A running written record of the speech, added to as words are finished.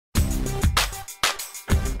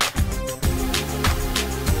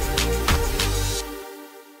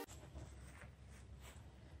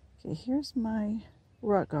Okay, here's my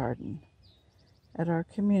rock garden at our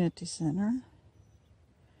community center.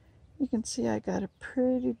 You can see I got a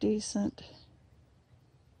pretty decent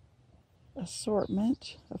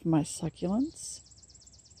assortment of my succulents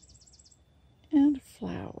and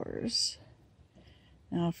flowers.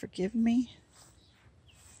 Now forgive me.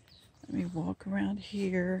 Let me walk around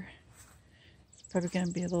here. It's probably going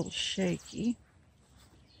to be a little shaky,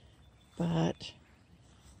 but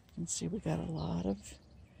you can see we got a lot of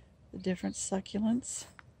the different succulents.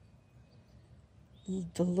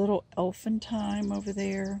 The little elfin thyme over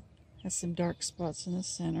there has some dark spots in the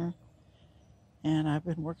center, and I've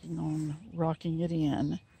been working on rocking it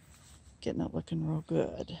in, getting it looking real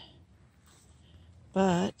good.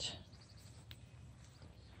 But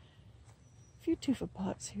a few tufa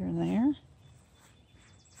pots here and there.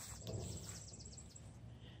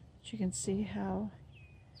 But you can see how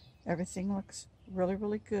everything looks really,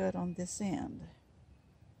 really good on this end.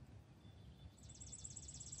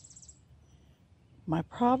 My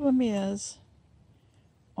problem is,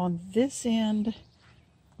 on this end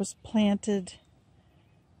was planted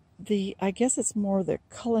I guess it's more the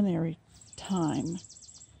culinary thyme,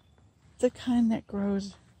 the kind that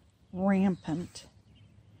grows rampant,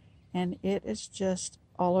 and it is just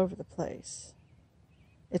all over the place.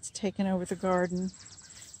 It's taken over the garden.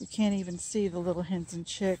 You can't even see the little hens and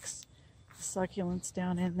chicks, the succulents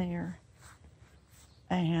down in there.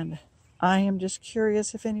 And I am just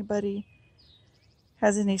curious if anybody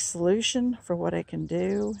has any solution for what I can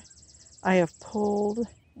do. I have pulled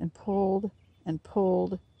and pulled and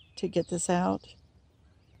pulled to get this out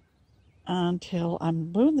until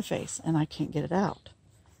I'm blue in the face and I can't get it out.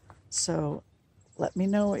 So let me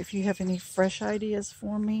know if you have any fresh ideas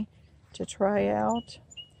for me to try out.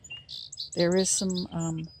 There is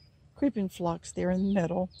some creeping phlox there in the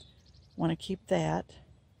middle. Want to keep that.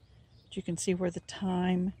 But you can see where the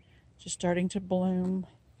thyme is just starting to bloom.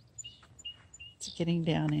 It's getting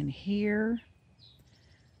down in here,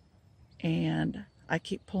 and I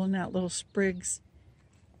keep pulling out little sprigs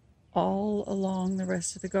all along the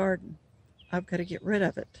rest of the garden. I've got to get rid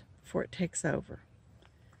of it before it takes over.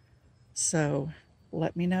 So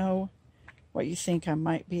let me know what you think I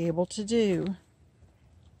might be able to do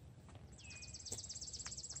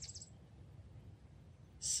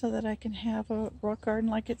so that I can have a rock garden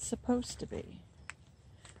like it's supposed to be.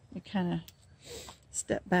 Let me kind of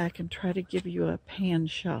step back and try to give you a pan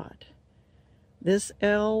shot. This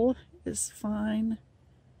L is fine.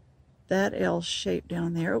 That L shape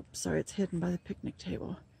down there, oops, sorry, it's hidden by the picnic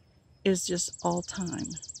table, is just all thyme.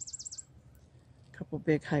 A couple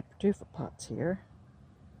big Hypertufa pots here.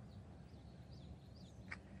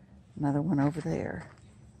 Another one over there.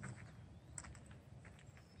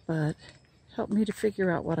 But help me to figure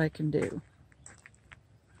out what I can do.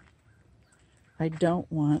 I don't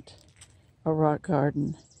want a rock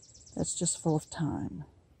garden that's just full of thyme.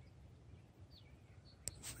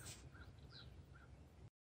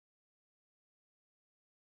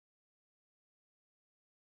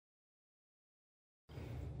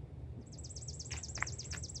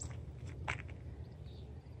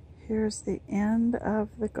 Here's the end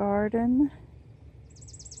of the garden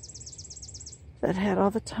that had all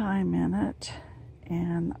the thyme in it,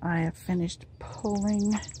 and I have finished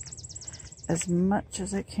pulling as much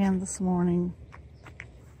as I can this morning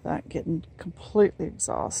without getting completely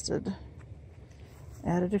exhausted.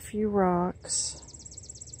 Added a few rocks,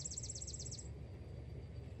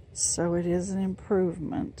 so it is an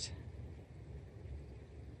improvement.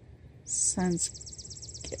 Sun's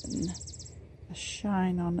getting a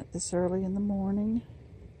shine on it this early in the morning,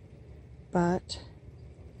 but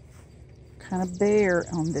kind of bare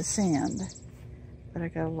on this end. But I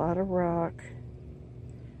got a lot of rock.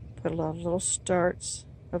 Put a lot of little starts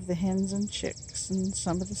of the hens and chicks and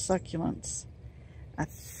some of the succulents. I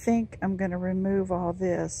think I'm going to remove all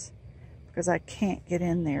this because I can't get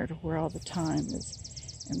in there to where all the thyme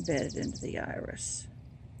is embedded into the iris.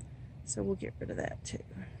 So we'll get rid of that too.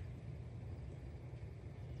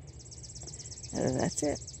 That's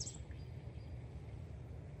it.